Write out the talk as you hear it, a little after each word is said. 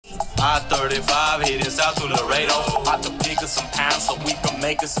I-35 heading south to Laredo. About to pick up some pounds so we can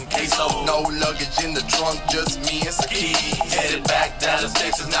make us some queso. No luggage in the trunk, just me and some keys. Headed back Dallas,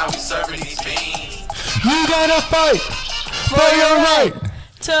 Texas, now we serving these fiends. You gotta fight for your right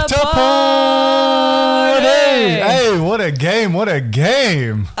to party. Hey, what a game. What a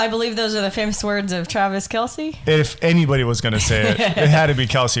game. I believe those are the famous words of Travis Kelce. If anybody was going to say it, it had to be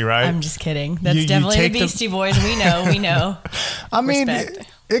Kelce, right? I'm just kidding. That's definitely the Beastie Boys. We know. I mean,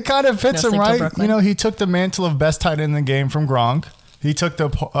 it kind of fits him, right? You know, he took the mantle of best tight end in the game from Gronk. He took the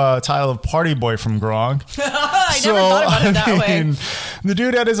title of party boy from Gronk. I never thought about it that way. The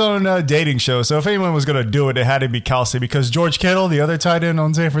dude had his own dating show. So if anyone was going to do it, it had to be Kelce, because George Kittle, the other tight end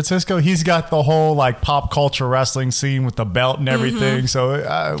on San Francisco, he's got the whole like pop culture wrestling scene with the belt and everything.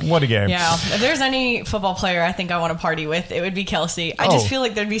 So what a game. Yeah. If there's any football player I think I want to party with, it would be Kelce. I just feel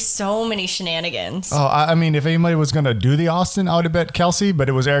like there'd be so many shenanigans. Oh, I mean, if anybody was going to do the Austin, I would have bet Kelce, but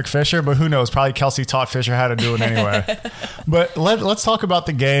it was Eric Fisher. But who knows? Probably Kelce taught Fisher how to do it anyway. But let's talk about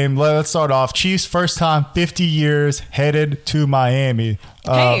the game. Let's start off. Chiefs first time 50 years headed to Miami.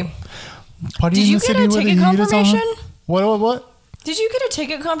 Hey, did you get a ticket confirmation? What? Did you get a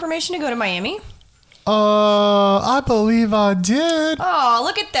ticket confirmation to go to Miami? I believe I did. Oh,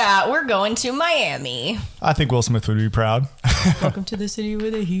 look at that. We're going to Miami. I think Will Smith would be proud. Welcome to the city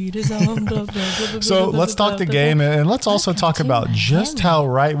where the heat is on. Blah, blah, blah, blah, so let's talk the game, and let's also talk about just how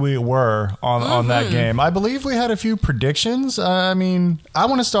right we were on that game. I believe we had a few predictions. I mean, I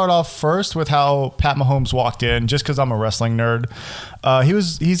want to start off first with how Pat Mahomes walked in, just because I'm a wrestling nerd.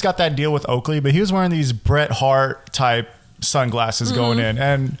 He's got that deal with Oakley, but he was wearing these Bret Hart type sunglasses going in,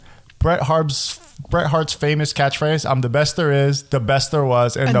 and Bret Hart's famous catchphrase, I'm the best there is, the best there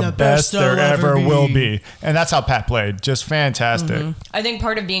was, and the best there ever will be. And that's how Pat played. Just fantastic. I think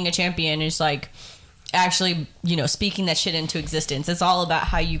part of being a champion is like actually, speaking that shit into existence. It's all about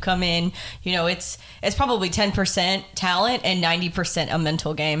how you come in. It's probably 10% talent and 90% a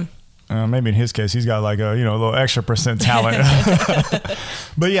mental game. Maybe in his case, he's got like a little extra percent talent.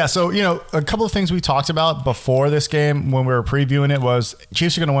 But yeah, so, a couple of things we talked about before this game when we were previewing it was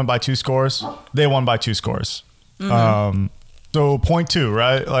Chiefs are going to win by 2 scores. They won by 2 scores. So 0.2,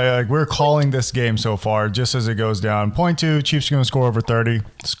 right? Like we're calling this game so far just as it goes down. 0.2, Chiefs are going to score over 30,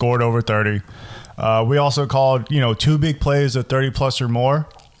 scored over 30. We also called, 2 big plays of 30 plus or more.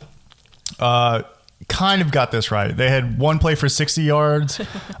 Kind of got this right. They had one play for 60 yards,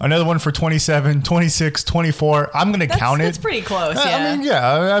 another one for 27, 26, 24. I'm going to count it. That's pretty close.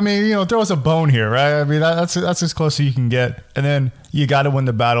 I mean, throw us a bone here, right? I mean, that's as close as you can get. And then you got to win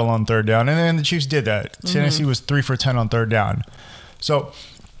the battle on third down. And then the Chiefs did that. Tennessee was 3 for 10 on third down. So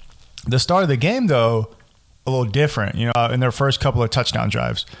the start of the game, though, a little different, in their first couple of touchdown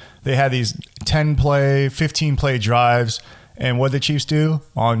drives. They had these 10-play, 15-play drives. And what did the Chiefs do?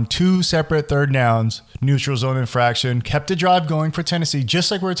 On 2 separate third downs, neutral zone infraction, kept the drive going for Tennessee, just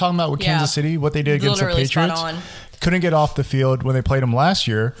like we were talking about with Kansas City, what they did against the Patriots. Couldn't get off the field when they played them last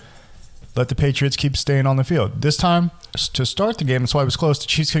year. Let the Patriots keep staying on the field. This time, to start the game, that's why it was close. The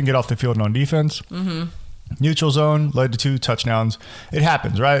Chiefs couldn't get off the field on defense. Neutral zone led to 2 touchdowns. It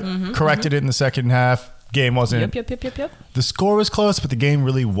happens, right? Corrected it in the second half. Game wasn't. Yep. The score was close, but the game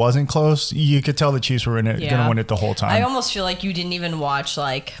really wasn't close. You could tell the Chiefs were going to win it the whole time. I almost feel like you didn't even watch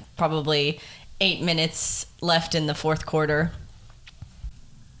like probably 8 minutes left in the fourth quarter.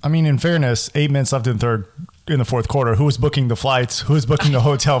 I mean, in fairness, 8 minutes left in the fourth quarter. Who was booking the flights? Who was booking the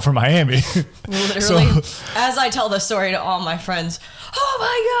hotel for Miami? Literally, as I tell the story to all my friends, oh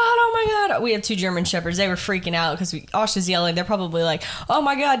my God. We had 2 German Shepherds. They were freaking out because Osh is yelling. They're probably like, oh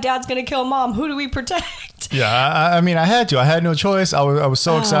my God, Dad's going to kill Mom. Who do we protect? Yeah, I mean, I had to. I had no choice. I was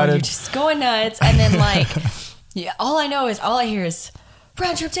so excited. You're just going nuts. And then all I hear is,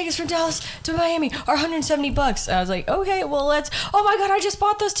 round trip tickets from Dallas to Miami are $170. I was like, okay, well, oh my God, I just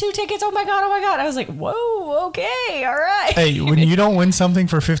bought those 2 tickets. Oh my God. I was like, whoa, okay, all right. Hey, when you don't win something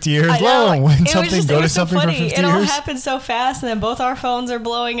for 50 years, win something, go to something for 50 years. It all happened so fast, and then both our phones are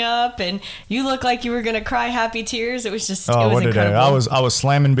blowing up, and you look like you were going to cry happy tears. It was just, it was incredible. I was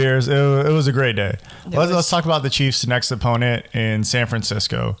slamming beers. It was a great day. Let's talk about the Chiefs' next opponent in San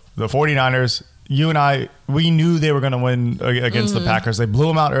Francisco, the 49ers. You and I, we knew they were going to win against the Packers. They blew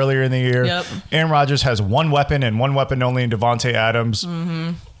them out earlier in the year. Yep. Aaron Rodgers has one weapon and one weapon only in Devontae Adams. It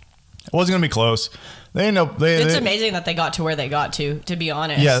wasn't going to be close. It's amazing that they got to where they got to be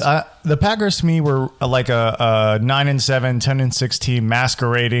honest. Yeah, the Packers to me were like a 9-7, 10-6 team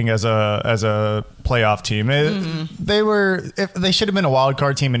masquerading as a playoff team. They should have been a wild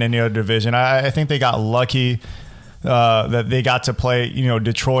card team in any other division. I think they got lucky that they got to play,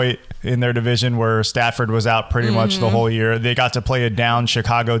 Detroit in their division where Stafford was out pretty much the whole year. They got to play a down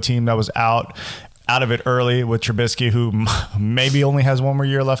Chicago team that was out of it early with Trubisky, who maybe only has one more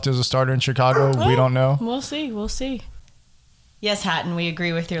year left as a starter in Chicago. We don't know. We'll see. Yes, Hatton, we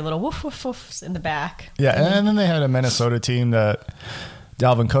agree with your little woof woof woofs in the back. Yeah, and then they had a Minnesota team that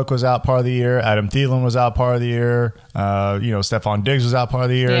Dalvin Cook was out part of the year. Adam Thielen was out part of the year. Stephon Diggs was out part of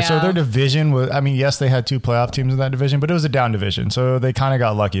the year. Yeah. So their division was, yes, they had 2 playoff teams in that division, but it was a down division. So they kind of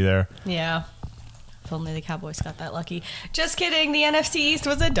got lucky there. Yeah. If only the Cowboys got that lucky. Just kidding. The NFC East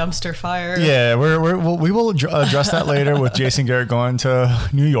was a dumpster fire. Yeah, we will address that later with Jason Garrett going to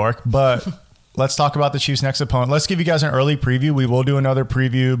New York, but let's talk about the Chiefs' next opponent. Let's give you guys an early preview. We will do another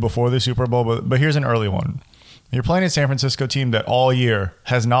preview before the Super Bowl, but here's an early one. You're playing a San Francisco team that all year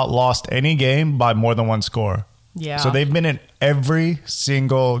has not lost any game by more than 1 score. Yeah. So they've been in every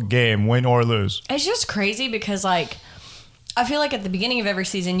single game, win or lose. It's just crazy because, like, I feel like at the beginning of every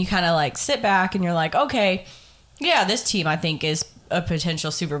season, you kind of, like, sit back and you're like, okay, yeah, this team I think is a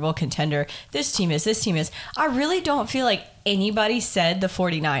potential Super Bowl contender. This team is. I really don't feel like anybody said the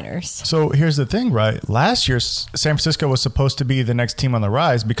 49ers. So here's the thing, right? Last year, San Francisco was supposed to be the next team on the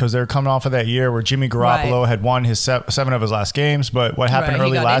rise because they're coming off of that year where Jimmy Garoppolo had won his 7 of his last games. But what happened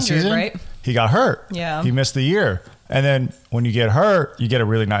early last season? He got hurt. Yeah. He missed the year. And then when you get hurt, you get a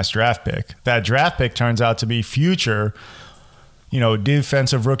really nice draft pick. That draft pick turns out to be future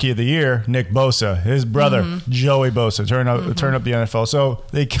defensive rookie of the year, Nick Bosa, his brother, Joey Bosa, turn up the NFL. So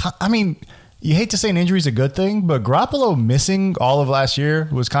you hate to say an injury is a good thing, but Garoppolo missing all of last year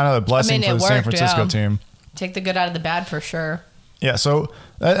was kind of a blessing for the San Francisco team. Take the good out of the bad for sure. Yeah, so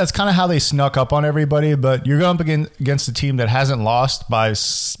that's kind of how they snuck up on everybody, but you're going up against a team that hasn't lost by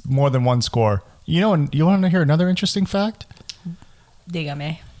more than 1 score. You want to hear another interesting fact?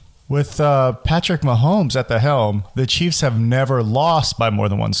 Dígame. With Patrick Mahomes at the helm, the Chiefs have never lost by more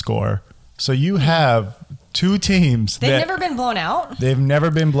than 1 score. So you have 2 teams. They've never been blown out? They've never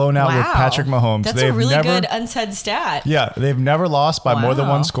been blown out with Patrick Mahomes. That's a really good unsaid stat. Yeah, they've never lost by more than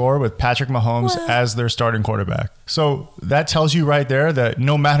 1 score with Patrick Mahomes as their starting quarterback. So that tells you right there that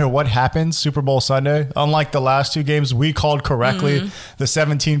no matter what happens, Super Bowl Sunday, unlike the last 2 games we called correctly, the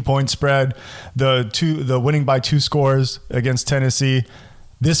 17-point spread, the winning by 2 scores against Tennessee,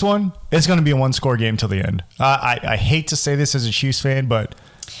 this one, it's going to be a 1-score game till the end. I hate to say this as a Chiefs fan, but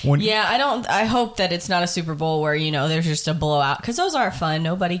I hope that it's not a Super Bowl where, there's just a blowout because those aren't fun.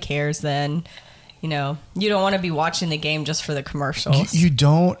 Nobody cares then. You don't want to be watching the game just for the commercials. You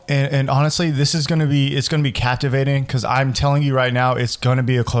don't. And honestly, it's going to be captivating because I'm telling you right now, it's going to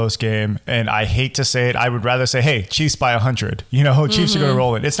be a close game. And I hate to say it. I would rather say, hey, Chiefs by 100. Chiefs are going to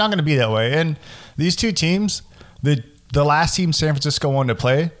roll it. It's not going to be that way. And these 2 teams, the last team San Francisco wanted to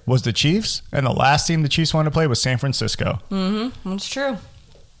play was the Chiefs, and the last team the Chiefs wanted to play was San Francisco. That's true.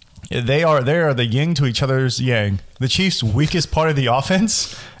 They are the yin to each other's yang. The Chiefs' weakest part of the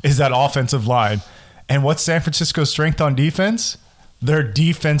offense is that offensive line. And what's San Francisco's strength on defense? Their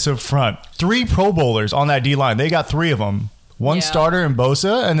defensive front. 3 Pro Bowlers on that D-line. They got 3 of them. 1 starter in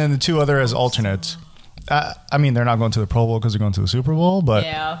Bosa, and then the 2 other as alternates. They're not going to the Pro Bowl because they're going to the Super Bowl, but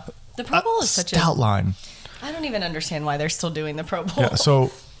yeah, the Pro Bowl is such a stout line. I don't even understand why they're still doing the Pro Bowl. Yeah,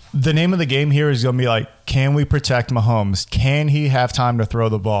 so the name of the game here is going to be like, can we protect Mahomes? Can he have time to throw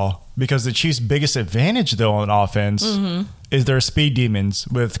the ball? Because the Chiefs' biggest advantage, though, on offense is their speed demons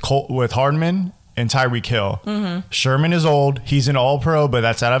with Hardman and Tyreek Hill. Sherman is old. He's an all-pro, but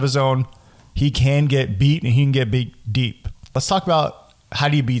that's out of his zone. He can get beat, and he can get beat deep. Let's talk about how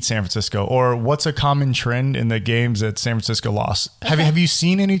do you beat San Francisco, or what's a common trend in the games that San Francisco lost? Okay. Have you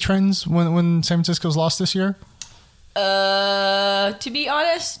seen any trends when San Francisco's lost this year? To be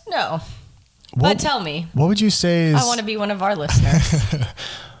honest, no. But tell me. What would you say is... I want to be one of our listeners.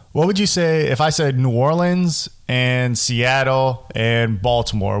 What would you say if I said New Orleans and Seattle and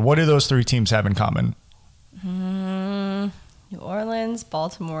Baltimore? What do those 3 teams have in common? New Orleans,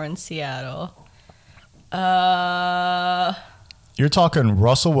 Baltimore, and Seattle. You're talking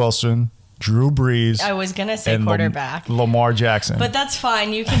Russell Wilson, Drew Brees. I was going to say quarterback. Lamar Jackson. But that's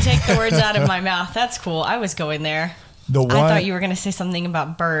fine. You can take the words out of my mouth. That's cool. I was going there. I thought you were going to say something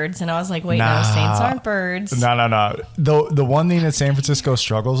about birds, and I was like, wait, no, Saints aren't birds. No. The one thing that San Francisco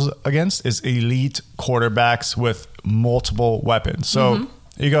struggles against is elite quarterbacks with multiple weapons. So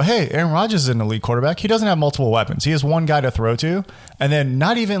you go, hey, Aaron Rodgers is an elite quarterback. He doesn't have multiple weapons. He has one guy to throw to, and then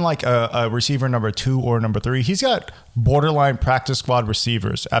not even like a receiver number 2 or number 3. He's got borderline practice squad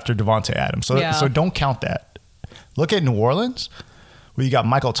receivers after Devontae Adams. So don't count that. Look at New Orleans, where you got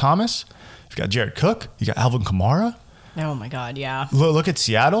Michael Thomas, you've got Jared Cook, you got Alvin Kamara. Oh, my God, yeah. Look at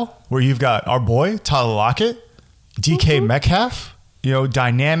Seattle, where you've got our boy, Tyler Lockett, DK Metcalf.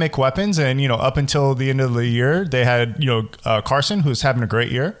 dynamic weapons. And, up until the end of the year, they had, Carson, who's having a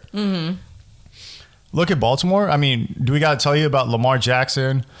great year. Mm-hmm. Look at Baltimore. I mean, do we got to tell you about Lamar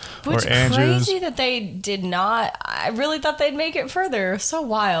Jackson Which or Andrews? Crazy that they did not. I really thought they'd make it further. So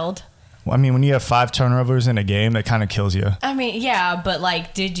wild. Well, I mean, when you have 5 turnovers in a game, that kind of kills you. I mean, yeah,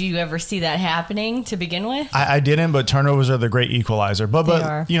 but did you ever see that happening to begin with? I didn't, but turnovers are the great equalizer.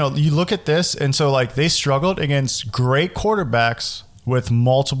 But you look at this, and so they struggled against great quarterbacks with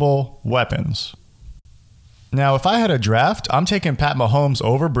multiple weapons. Now, if I had a draft, I'm taking Pat Mahomes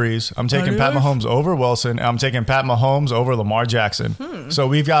over Breeze. I'm taking Pat Mahomes over Wilson. And I'm taking Pat Mahomes over Lamar Jackson. So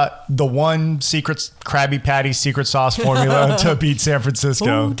we've got the one secret Krabby Patty secret sauce formula to beat San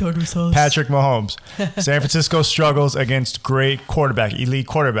Francisco. Tartar sauce. Patrick Mahomes. San Francisco struggles against great elite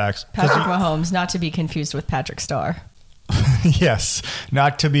quarterbacks. Patrick Mahomes, not to be confused with Patrick Starr. Yes,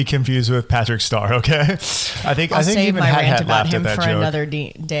 not to be confused with Patrick Starr. Okay, I think save even my rant had about laughed him at that for joke. another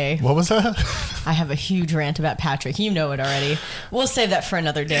day. What was that? I have a huge rant about Patrick. You know it already. We'll save that for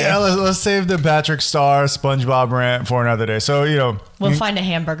another day. Yeah, let's save the Patrick Starr SpongeBob rant for another day. So we'll find a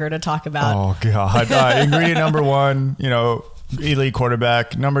hamburger to talk about. Oh God! Ingredient number 1, elite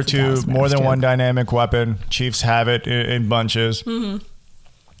quarterback. Number 2, more than one dynamic weapon. Chiefs have it in bunches. Mm-hmm.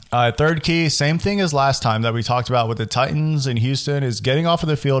 Third key, same thing as last time that we talked about with the Titans in Houston, is getting off of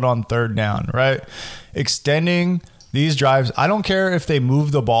the field on third down, right? Extending these drives. I don't care if they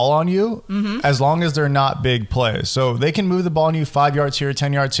move the ball on you, as long as they're not big plays. So they can move the ball on you 5 yards here,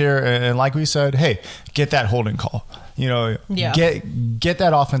 10 yards here. And like we said, hey, get that holding call. Get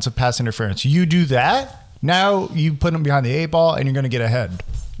that offensive pass interference. You do that, now you put them behind the 8 ball and you're going to get ahead.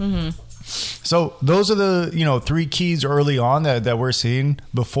 Mm-hmm. So those are the 3 keys early on that we're seeing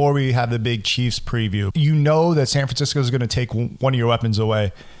before we have the big Chiefs preview. That San Francisco is going to take one of your weapons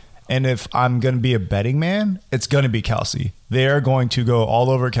away. And if I'm going to be a betting man, it's going to be Kelsey. They're going to go all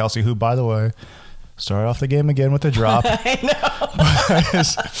over Kelsey, who, by the way, started off the game again with a drop. I know.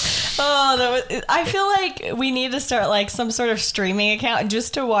 I feel like we need to start some sort of streaming account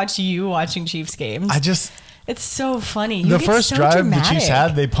just to watch you watching Chiefs games. It's so funny. The first drive the Chiefs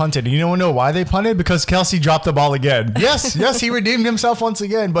had, they punted. You don't know why they punted? Because Kelsey dropped the ball again. Yes, he redeemed himself once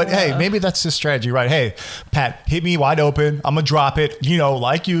again. But hey, maybe that's his strategy, right? Hey, Pat, hit me wide open. I'm going to drop it,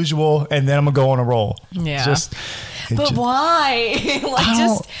 like usual, and then I'm going to go on a roll. Yeah. But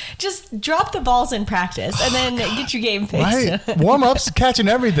why? Just drop the balls in practice and then get your game fixed. Right. Warm-ups, catching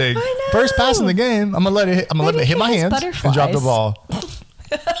everything. I know. First pass in the game, I'm going to let it hit my hands and drop the ball.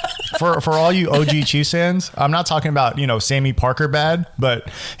 For all you OG Chiefs fans, I'm not talking about, Sammy Parker bad, but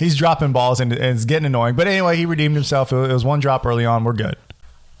he's dropping balls and it's getting annoying. But anyway, he redeemed himself. It was one drop early on. We're good.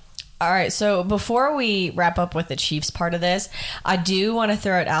 All right, so before we wrap up with the Chiefs part of this, I do want to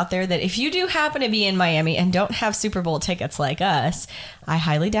throw it out there that if you do happen to be in Miami and don't have Super Bowl tickets like us, I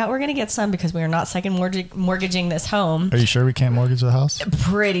highly doubt we're going to get some because we are not second mortgaging this home. Are you sure we can't mortgage the house?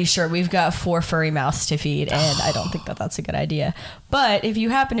 Pretty sure. We've got 4 furry mouths to feed, and I don't think that that's a good idea. But if you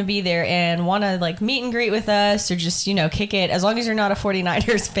happen to be there and want to meet and greet with us or just, kick it, as long as you're not a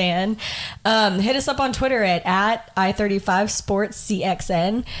 49ers fan, hit us up on Twitter at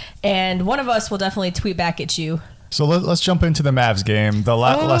I35SportsCXN, and one of us will definitely tweet back at you. So let's jump into the Mavs game.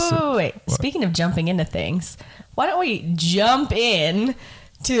 Wait. Speaking of jumping into things, why don't we jump in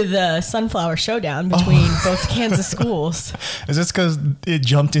to the Sunflower Showdown between both Kansas schools? Is this because it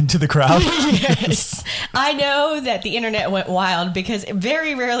jumped into the crowd? Yes. I know that the internet went wild because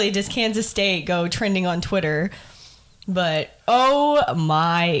very rarely does Kansas State go trending on Twitter. But oh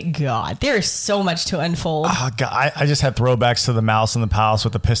my God, there is so much to unfold. Oh God, I just had throwbacks to the Mouse and the Palace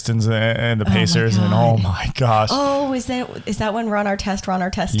with the Pistons and the Pacers, and oh my gosh. Oh, is that when Ron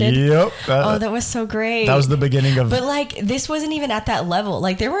Artest did? Yep. That was so great. That was the beginning of. But this wasn't even at that level.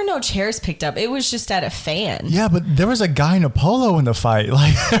 There were no chairs picked up. It was just at a fan. Yeah, but there was a guy in a polo in the fight.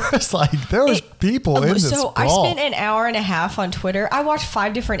 There was people in this brawl. I spent an hour and a half on Twitter. I watched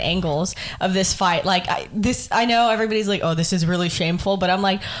 5 different angles of this fight. I know everybody's like, oh, this is really shameful, but I'm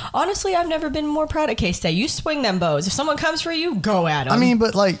like, honestly, I've never been more proud of K-State. You swing them bows. If someone comes for you, go at them. I mean,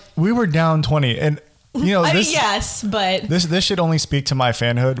 but we were down 20 and yes, but this should only speak to my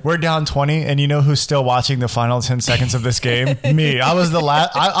fanhood. We're down 20, and you know who's still watching the final 10 seconds of this game? Me. I was the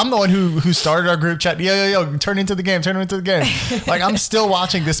last. I'm the one who started our group chat. Yo, turn into the game. I'm still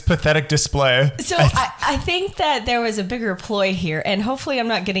watching this pathetic display. So I think that there was a bigger ploy here, and hopefully I'm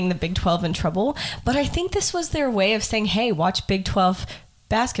not getting the Big 12 in trouble, but I think this was their way of saying, hey, watch Big 12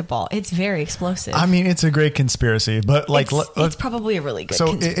 basketball. It's very explosive. I mean, it's a great conspiracy, but like, it's probably a really good so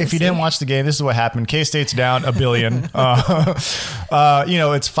conspiracy. if you didn't watch the game, this is what happened. K-State's down $1 billion.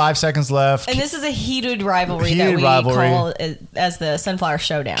 It's 5 seconds left. And this is a heated rivalry that we call as the Sunflower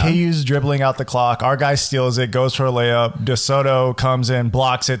Showdown. KU's dribbling out the clock. Our guy steals it, goes for a layup. DeSoto comes in,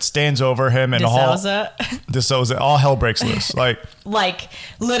 blocks it, stands over him, and DeSouza, all hell breaks loose. Like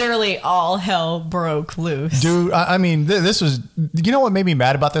literally all hell broke loose. Dude, I mean, this was, you know what made me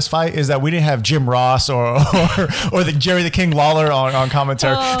mad about this fight is that we didn't have Jim Ross or the Jerry the King Lawler on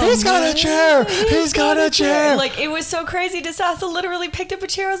commentary. He's got a chair. He's got a chair. Like, it was so crazy. DeSouza literally picked up a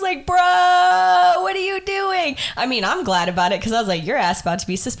chair. I was like, bro, what are you doing? I mean, I'm glad about it because I was like, your ass about to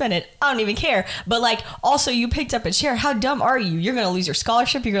be suspended. I don't even care. But like, also you picked up a chair. How dumb are you? You're going to lose your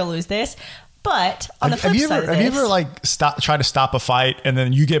scholarship. You're going to lose this. But on the flip side of this, have you ever like try to stop a fight and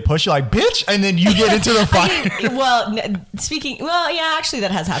then you get pushed, you're like, bitch, and then you get into the fight? Actually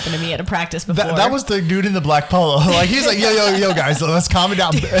that has happened to me at a practice before. That was the dude in the black polo. Like, he's like, yo, guys, let's calm it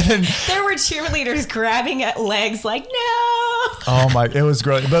down. And then, there were cheerleaders grabbing at legs like, no. Oh my, it was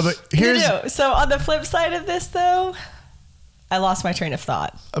great. But here's so on the flip side of this though, I lost my train of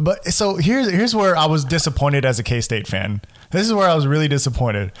thought. But so here's where I was disappointed as a K-State fan. This is where I was really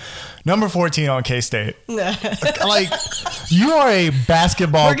disappointed. Number 14 on K-State. Like, you are a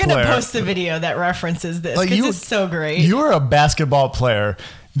basketball player. We're going to post a video that references this because it's so great. You are a basketball player.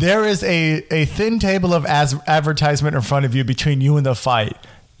 There is a thin table of advertisement in front of you between you and the fight.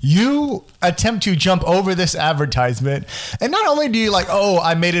 You attempt to jump over this advertisement. And not only do you like,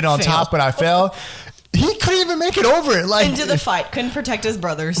 I made it on top, but I fell. He couldn't even make it over it. Like, into the fight. Couldn't protect his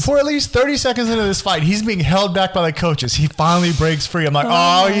brothers. For at least 30 seconds into this fight, he's being held back by the coaches. He finally breaks free. I'm like,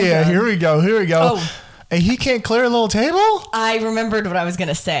 God. Here we go. Oh. And he can't clear a little table? I remembered what I was going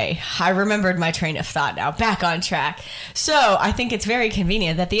to say. I remembered my train of thought now. Back on track. So I think it's very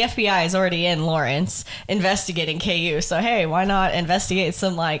convenient that the FBI is already in Lawrence investigating KU. So, hey, why not investigate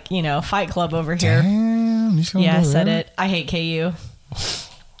some, fight club over here? Damn. Yeah, I said it. I hate KU.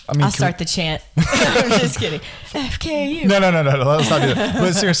 I mean, I'll start the chant. I'm just kidding. FKU. No. Let's not do that.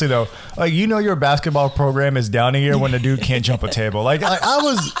 But seriously though, like, your basketball program is down a year when the dude can't jump a table. Like, I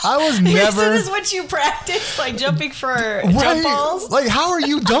was never. This is what you practice, like jumping for jump balls. Like, how are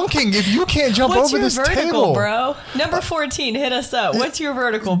you dunking if you can't jump over this table? What's your vertical, bro? Number 14, hit us up. What's your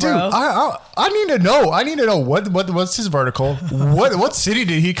vertical, bro? Dude, I need to know. I need to know what's his vertical. What city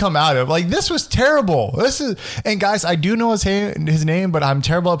did he come out of? Like, this was terrible. And guys, I do know his name, but I'm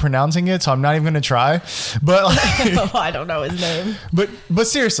terrible at pronouncing it, so I'm not even going to try. But like, I don't know his name. But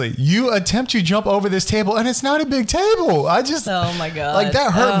seriously, you attempt to jump over this table, and it's not a big table. Oh my god, like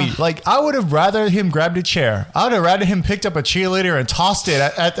that hurt me. Like, I would have rather him grabbed a chair. I would have rather him picked up a cheerleader and tossed it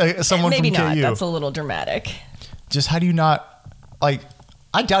at someone Maybe from not. KU. That's a little dramatic. Just how do you not like?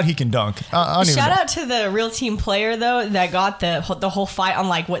 I doubt he can dunk. Shout out to the real team player though that got the whole fight on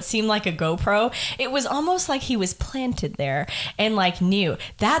like what seemed like a GoPro. It was almost like he was planted there and like knew.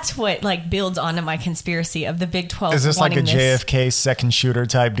 That's what like builds onto my conspiracy of the Big 12. Is this like a JFK second shooter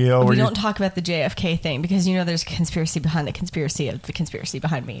type deal? We don't talk about the JFK thing because there's a conspiracy behind the conspiracy of the conspiracy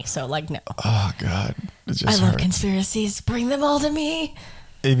behind me. So like no. Oh God, it just I love conspiracies. Bring them all to me.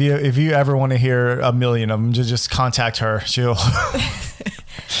 If you ever want to hear a million of them, just contact her. She'll.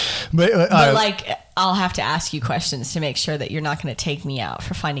 But like, I'll have to ask you questions to make sure that you're not going to take me out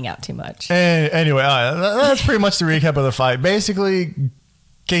for finding out too much. Anyway, that's pretty much the recap of the fight. Basically,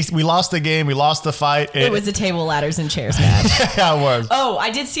 we lost the game. We lost the fight. It was a table, ladders, and chairs match. Yeah, it was. Oh, I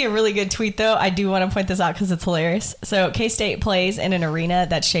did see a really good tweet, though. I do want to point this out because it's hilarious. So K-State plays in an arena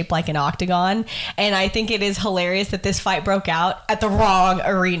that's shaped like an octagon. And I think it is hilarious that this fight broke out at the wrong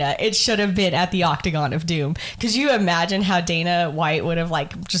arena. It should have been at the Octagon of Doom. Could you imagine how Dana White would have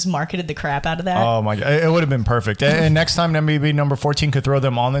like just marketed the crap out of that? Oh, my God. It would have been perfect. And next time, maybe number 14 could throw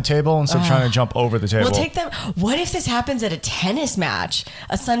them on the table instead of trying to jump over the table. We'll take them. What if this happens at a tennis match?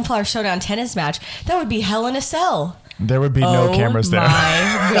 A Sunflower Showdown tennis match? That would be hell in a cell. There would be no cameras there. Oh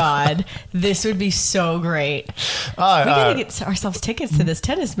my God. This would be so great. We gotta get ourselves tickets to this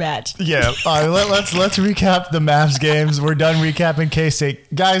tennis match. Yeah. Let's recap the Mavs games. We're done recapping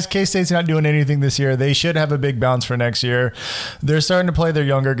K-State. Guys, K-State's not doing anything this year. They should have a big bounce for next year. They're starting to play their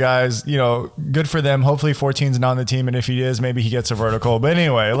younger guys. Good for them. Hopefully 14's not on the team, and if he is, maybe he gets a vertical. But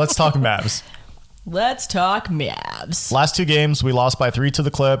anyway, let's talk Mavs. Let's talk Mavs. Last two games, we lost by 3 to the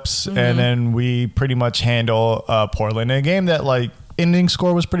Clips, and then we pretty much handle Portland in a game that, like, ending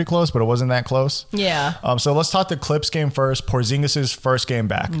score was pretty close, but it wasn't that close. Yeah. So let's talk the Clips game first. Porzingis' first game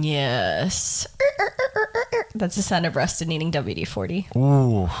back. Yes. That's the sound of Rustin needing WD-40.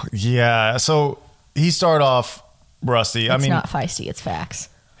 Ooh, yeah. So he started off rusty. It's not feisty. It's facts.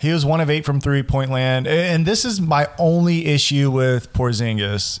 He was 1 of 8 from 3-point land. And this is my only issue with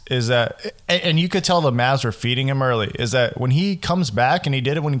Porzingis is that, and you could tell the Mavs were feeding him early, is that when he comes back, and he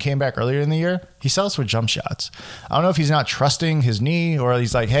did it when he came back earlier in the year, he sells for jump shots. I don't know if he's not trusting his knee or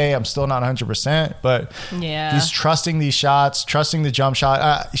he's like, hey, I'm still not 100%, but he's trusting these shots, trusting the jump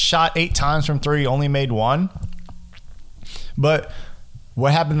shot. Shot 8 times from 3, only made 1. But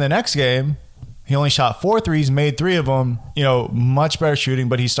what happened the next game? He only shot 4 threes, made 3 of them, much better shooting,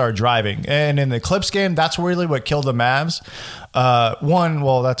 but he started driving. And in the Clips game, that's really what killed the Mavs. That's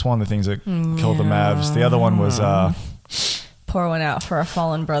one of the things that killed the Mavs. The other one was... Pour one out for our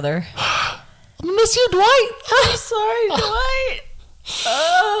fallen brother. I miss you, Dwight. I'm sorry,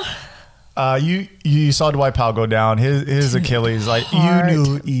 Dwight. You saw Dwight Powell go down. His Achilles, you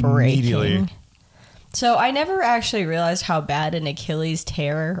knew immediately. So I never actually realized how bad an Achilles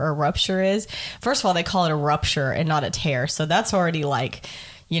tear or rupture is. First of all, they call it a rupture and not a tear. So that's already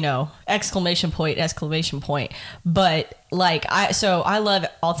exclamation point. But I love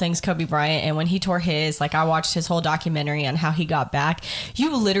all things Kobe Bryant. And when he tore his, I watched his whole documentary on how he got back.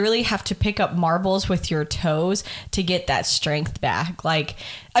 You literally have to pick up marbles with your toes to get that strength back.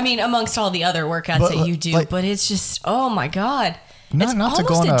 Amongst all the other workouts that you do, but it's just, oh my God. It's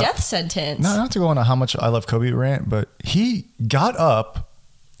almost a death sentence. Not to go on a how much I love Kobe rant, but he got up,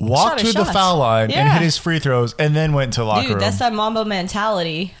 walked to the foul line, and hit his free throws, and then went to locker room. Dude, that's that Mamba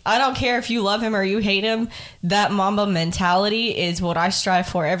mentality. I don't care if you love him or you hate him. That Mamba mentality is what I strive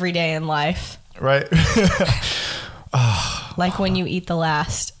for every day in life. Right. When you eat the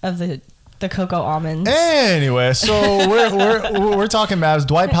last of the cocoa almonds. Anyway, so we're talking Mavs.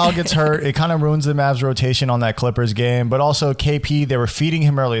 Dwight Powell gets hurt. It kind of ruins the Mavs rotation on that Clippers game. But also KP, they were feeding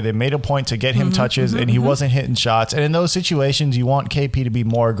him early. They made a point to get him touches, and he wasn't hitting shots. And in those situations, you want KP to be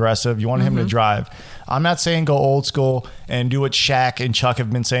more aggressive. You want him to drive. I'm not saying go old school and do what Shaq and Chuck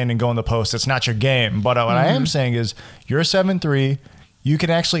have been saying and go in the post. It's not your game. But what I am saying is you're 7'3". You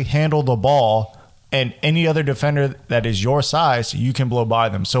can actually handle the ball. And any other defender that is your size, you can blow by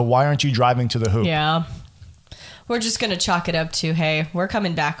them. So why aren't you driving to the hoop? Yeah. We're just going to chalk it up to, hey, we're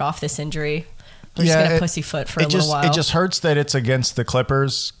coming back off this injury. We're just going to pussyfoot for a little while. It just hurts that it's against the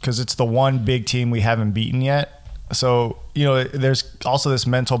Clippers because it's the one big team we haven't beaten yet. So, there's also this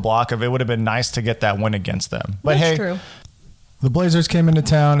mental block of it would have been nice to get that win against them. But That's true. The Blazers came into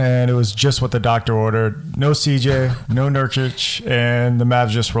town, and it was just what the doctor ordered. No CJ, no Nurkic, and the Mavs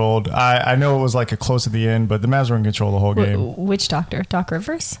just rolled. I know it was close at the end, but the Mavs were in control the whole game. Which doctor? Doc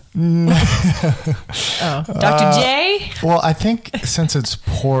Rivers? Dr. J? Well, I think since it's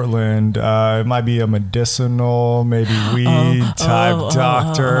Portland, it might be a medicinal, maybe weed type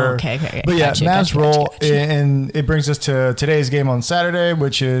doctor. Okay. But yeah, Mavs roll, and it brings us to today's game on Saturday,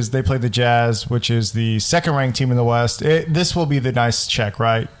 which is they play the Jazz, which is the second-ranked team in the West. This will be the nice check,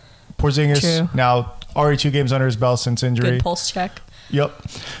 right? Porzingis now already 2 games under his belt since injury. Good pulse check. Yep.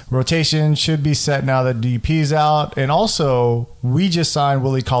 Rotation should be set now that DP's out. And also, we just signed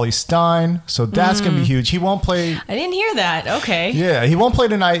Willie Cauley-Stein, so that's going to be huge. He won't play... I didn't hear that. Okay. Yeah, he won't play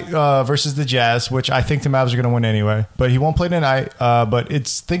tonight versus the Jazz, which I think the Mavs are going to win anyway. But he won't play tonight. But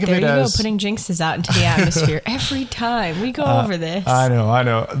think of it as... There you go, putting jinxes out into the atmosphere every time. We go over this. I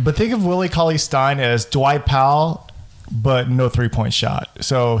know. But think of Willie Cauley-Stein as Dwight Powell, but no 3-point shot.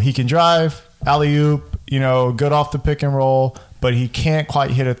 So he can drive, alley-oop, good off the pick and roll, but he can't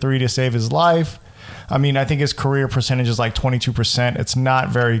quite hit a 3 to save his life. I mean, I think his career percentage is 22%. It's not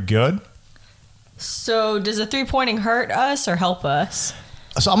very good. So does the 3-pointing hurt us or help us?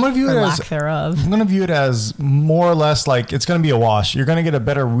 So I'm going to view it as lack thereof. I'm going to view it as more or less it's going to be a wash. You're going to get a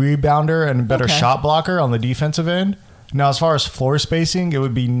better rebounder and a better shot blocker on the defensive end. Now, as far as floor spacing, it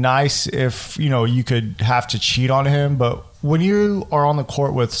would be nice if, you could have to cheat on him. But when you are on the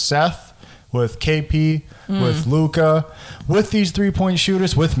court with Seth, with KP, with Luka, with these 3-point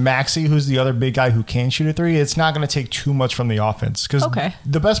shooters, with Maxey, who's the other big guy who can shoot a 3, it's not going to take too much from the offense. Because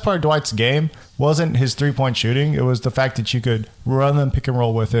the best part of Dwight's game wasn't his 3-point shooting. It was the fact that you could run them pick and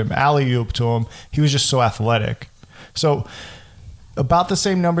roll with him, alley-oop to him. He was just so athletic. So about the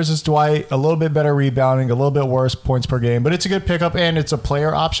same numbers as Dwight, a little bit better rebounding, a little bit worse points per game. But it's a good pickup, and it's a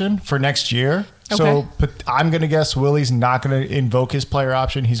player option for next year. So I'm going to guess Willie's not going to invoke his player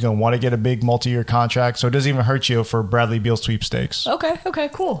option. He's going to want to get a big multi-year contract. So it doesn't even hurt you for Bradley Beal sweepstakes. Okay,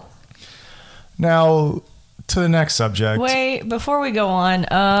 cool. Now, to the next subject. Wait, before we go on,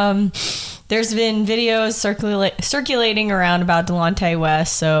 there's been videos circulating around about Delonte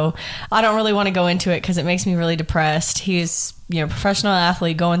West. So I don't really want to go into it because it makes me really depressed. He's, a professional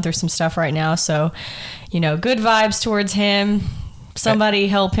athlete going through some stuff right now. So, good vibes towards him. Somebody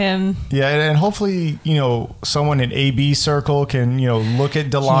help him. Yeah, and hopefully, someone in AB circle can, look at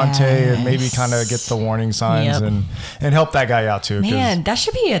Delonte and maybe kind of get the warning signs and help that guy out too. Man, that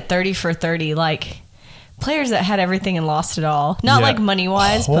should be a 30 for 30, like players that had everything and lost it all. Not like money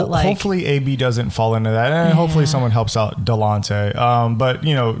wise, but like hopefully AB doesn't fall into that, and hopefully someone helps out Delonte. But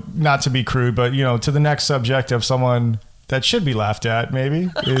not to be crude, but to the next subject of someone that should be laughed at, maybe,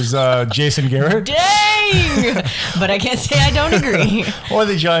 is Jason Garret. Dang! But I can't say I don't agree. Or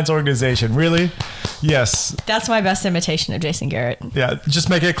the Giants organization. Really? Yes. That's my best imitation of Jason Garret. Yeah, just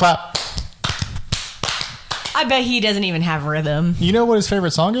make it clap. I bet he doesn't even have rhythm. You know what his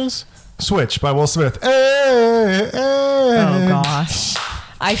favorite song is? Switch by Will Smith. Hey, hey. Oh, gosh.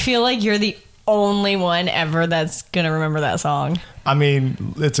 I feel like you're the only one ever that's going to remember that song. I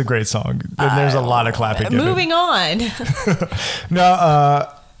mean, it's a great song. There's a lot of clapping. Moving on. No,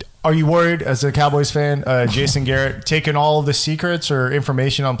 are you worried as a Cowboys fan, Jason Garret taking all of the secrets or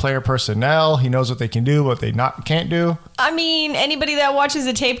information on player personnel? He knows what they can do, what they can't do. I mean, anybody that watches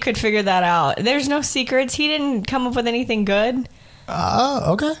the tape could figure that out. There's no secrets. He didn't come up with anything good.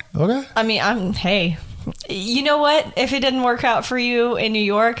 Okay. I mean, hey, you know what? If it didn't work out for you in New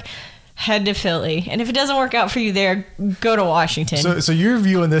York, head to Philly. And if it doesn't work out for you there, go to Washington. So you're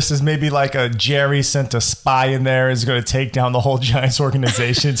viewing this as maybe like a Jerry sent a spy in there is going to take down the whole Giants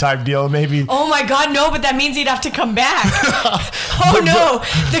organization type deal, maybe. Oh my God, no, but that means he'd have to come back.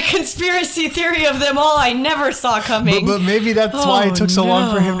 The conspiracy theory of them all I never saw coming. But maybe that's why it took so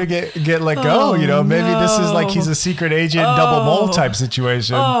long for him to get let go. Maybe this is like he's a secret agent, double mole type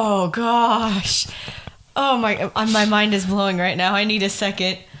situation. Oh gosh. Oh my mind is blowing right now. I need a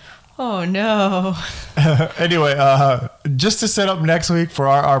second. Oh no. Anyway, just to set up next week for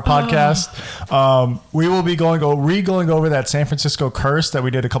our podcast, we will be going over that San Francisco curse that we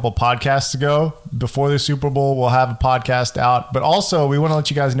did a couple podcasts ago. Before the Super Bowl, we'll have a podcast out. But also, we want to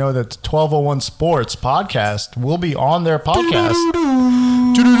let you guys know that the 1201 Sports podcast will be on their podcast.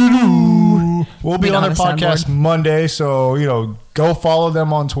 We'll be on their podcast Monday, so go follow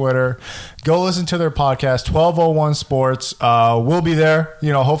them on Twitter. Go listen to their podcast, 1201 Sports. We'll be there,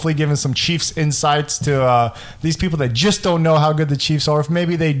 hopefully giving some Chiefs insights to these people that just don't know how good the Chiefs are. If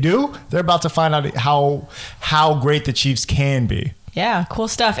maybe they do, they're about to find out how great the Chiefs can be. Yeah, cool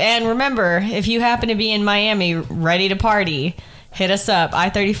stuff. And remember, if you happen to be in Miami ready to party, hit us up,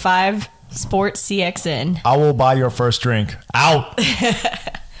 I-35 Sports CXN. I will buy your first drink. Out.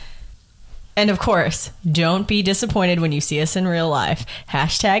 And of course, don't be disappointed when you see us in real life.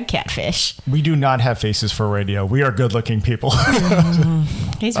 #catfish. We do not have faces for radio. We are good looking people.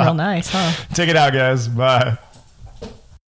 He's real nice, huh? Take it out, guys. Bye.